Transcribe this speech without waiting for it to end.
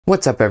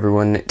What's up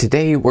everyone?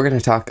 Today we're going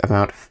to talk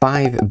about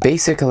 5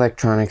 basic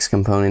electronics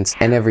components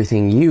and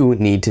everything you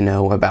need to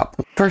know about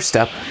them. First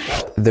up,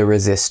 the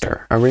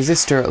resistor. A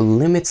resistor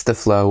limits the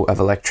flow of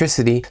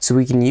electricity, so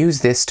we can use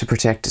this to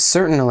protect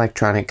certain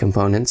electronic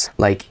components,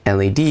 like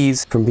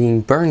LEDs, from being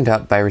burned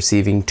up by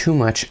receiving too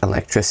much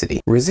electricity.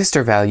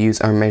 Resistor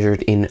values are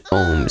measured in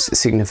ohms,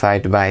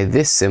 signified by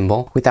this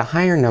symbol, with a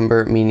higher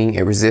number meaning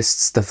it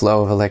resists the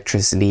flow of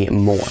electricity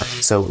more,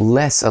 so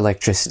less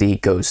electricity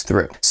goes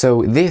through.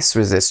 So this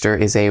resistor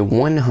is a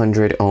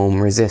 100 ohm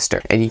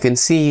resistor, and you can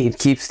see it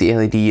keeps the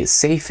LED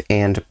safe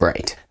and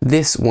bright.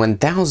 This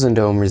 1000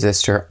 ohm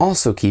resistor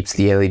also keeps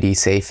the LED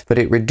safe, but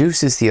it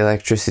reduces the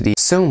electricity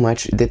so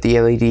much that the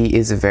LED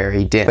is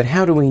very dim. But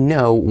how do we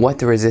know what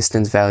the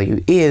resistance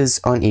value is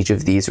on each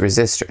of these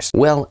resistors?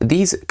 Well,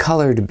 these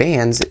colored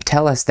bands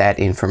tell us that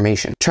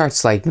information.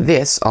 Charts like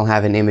this, I'll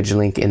have an image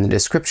link in the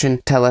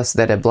description, tell us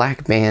that a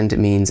black band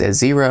means a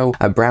 0,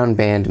 a brown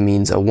band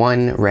means a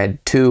 1,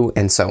 red 2,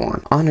 and so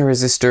on. On a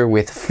resistor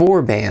with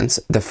 4 bands,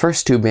 the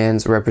first 2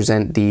 bands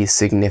represent the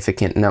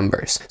significant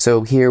numbers.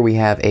 So here we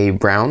have a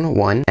brown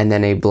 1 and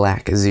then a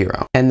black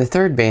 0. And the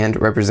third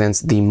band represents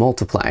the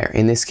multiplier,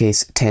 in this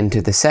case 10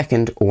 to the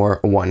second or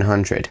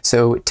 100.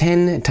 So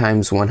 10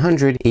 times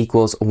 100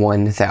 equals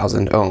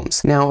 1000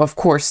 ohms. Now of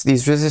course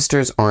these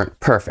resistors aren't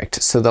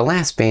perfect, so the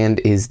last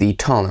band is the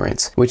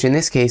tolerance, which in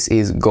this case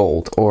is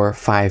gold or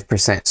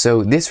 5%.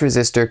 So this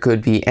resistor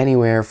could be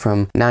anywhere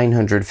from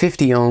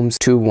 950 ohms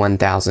to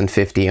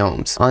 1050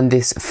 ohms. On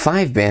this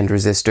 5-band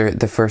resistor,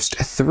 the first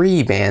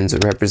 3 bands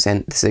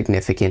represent the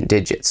significant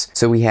digits.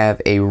 So we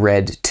have a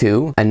red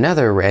 2,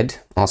 another red,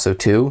 also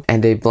 2,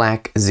 and a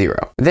black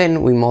 0.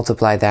 Then we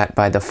multiply that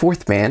by the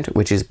 4th band,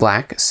 which is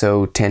black,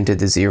 so 10 to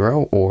the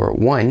 0 or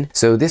 1.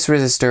 So this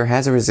resistor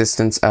has a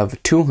resistance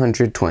of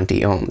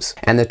 220 ohms.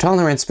 And the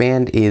tolerance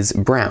band is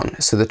brown,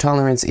 so the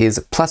tolerance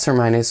is plus or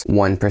minus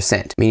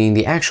 1%, meaning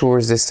the actual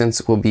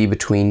resistance will be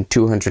between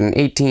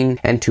 218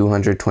 and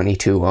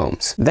 222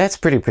 ohms. That's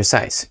pretty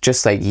precise,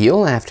 just like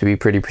you'll have to be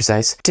pretty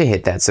precise to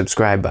hit that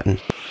subscribe button.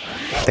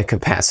 The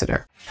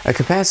capacitor. A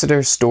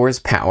capacitor stores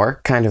power,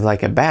 kind of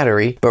like a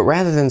battery, but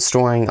rather than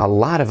storing a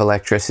lot of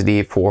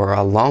electricity for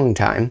a long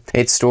time,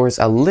 it stores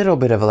a little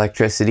bit of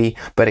electricity,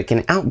 but it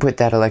can output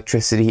that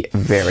electricity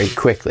very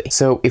quickly.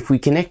 So if we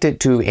connect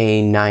it to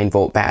a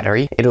 9-volt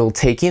battery, it'll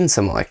take in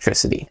some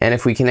electricity. And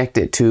if we connect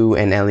it to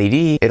an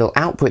LED, it'll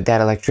output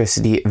that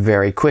electricity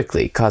very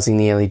quickly, causing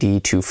the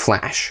LED to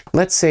flash.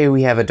 Let's say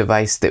we have a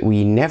device that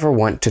we never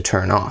want to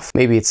turn off.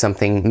 Maybe it's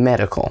something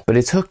medical, but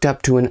it's hooked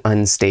up to an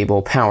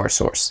unstable power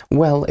source.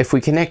 Well, if we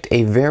connect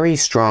a very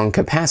strong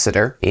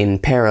capacitor in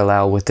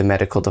parallel with the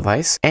medical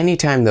device,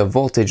 anytime the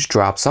voltage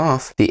drops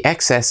off, the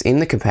excess in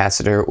the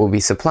capacitor will be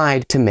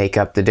supplied to make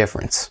up the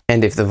difference.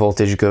 And if the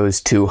voltage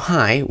goes too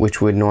high,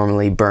 which would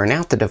normally burn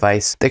out the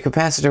device, the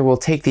capacitor will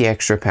take the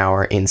extra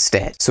power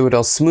instead. So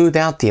it'll smooth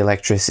out the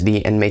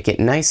electricity and make it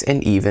nice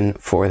and even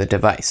for the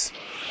device.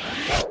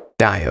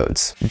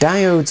 Diodes.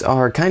 Diodes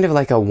are kind of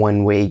like a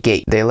one-way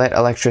gate. They let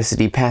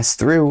electricity pass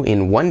through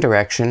in one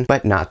direction,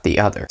 but not the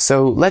other.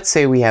 So let's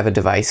say we have a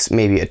device,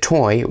 maybe a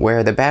toy,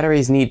 where the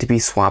batteries need to be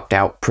swapped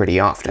out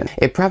pretty often.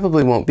 It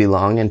probably won't be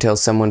long until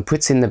someone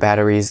puts in the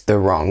batteries the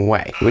wrong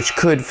way, which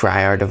could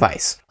fry our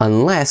device.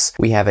 Unless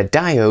we have a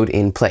diode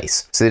in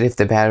place, so that if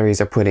the batteries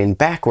are put in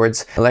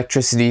backwards,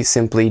 electricity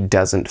simply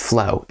doesn't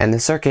flow, and the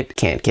circuit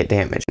can't get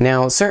damaged.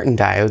 Now, certain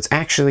diodes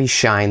actually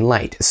shine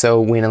light,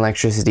 so when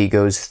electricity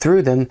goes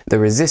through them, the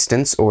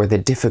resistance, or the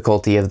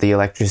difficulty of the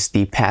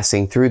electricity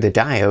passing through the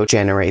diode,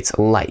 generates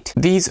light.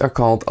 These are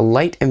called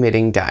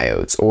light-emitting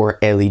diodes, or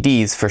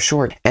LEDs for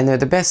short, and they're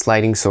the best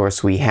lighting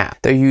source we have.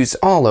 They're used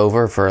all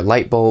over for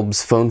light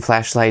bulbs, phone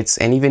flashlights,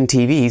 and even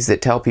TVs that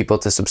tell people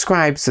to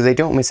subscribe so they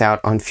don't miss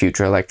out on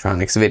future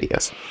electronics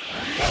videos.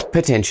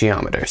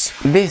 Potentiometers.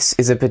 This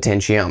is a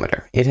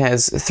potentiometer. It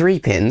has 3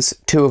 pins,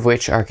 2 of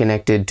which are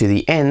connected to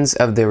the ends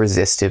of the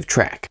resistive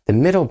track. The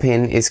middle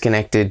pin is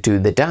connected to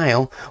the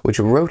dial, which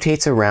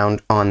rotates around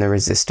on the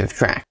resistive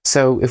track.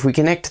 So if we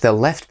connect the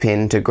left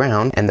pin to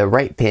ground and the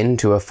right pin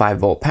to a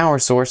 5-volt power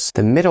source,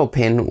 the middle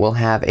pin will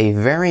have a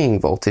varying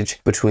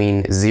voltage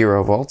between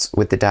 0 volts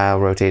with the dial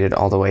rotated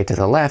all the way to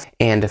the left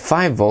and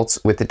 5 volts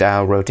with the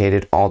dial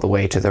rotated all the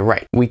way to the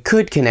right. We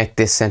could connect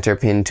this center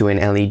pin to an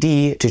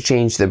LED to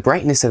change the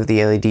brightness of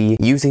the LED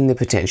using the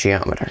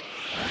potentiometer.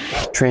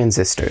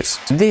 Transistors.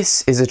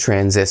 This is a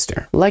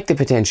transistor. Like the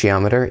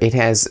potentiometer, it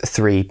has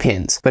 3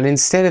 pins, but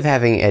instead of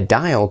having a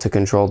dial to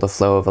control the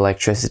flow of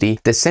electricity,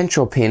 the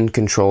central pin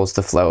controls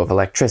the flow of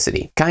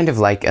electricity, kind of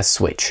like a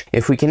switch.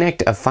 If we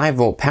connect a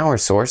 5-volt power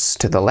source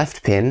to the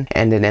left pin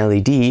and an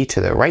LED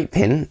to the right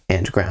pin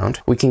and ground,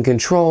 we can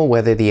control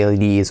whether the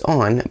LED is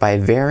on by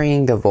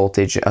varying the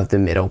voltage of the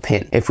middle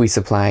pin. If we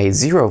supply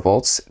 0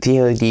 volts,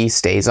 the LED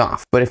stays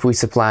off, but if we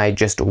supply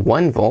just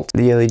 1 volt,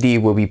 the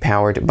LED will be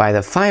powered by the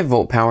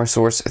 5-volt power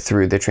source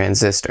through the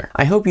transistor.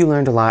 I hope you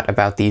learned a lot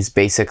about these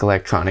basic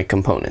electronic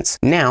components.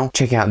 Now,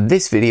 check out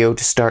this video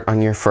to start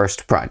on your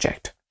first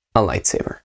project, a lightsaber.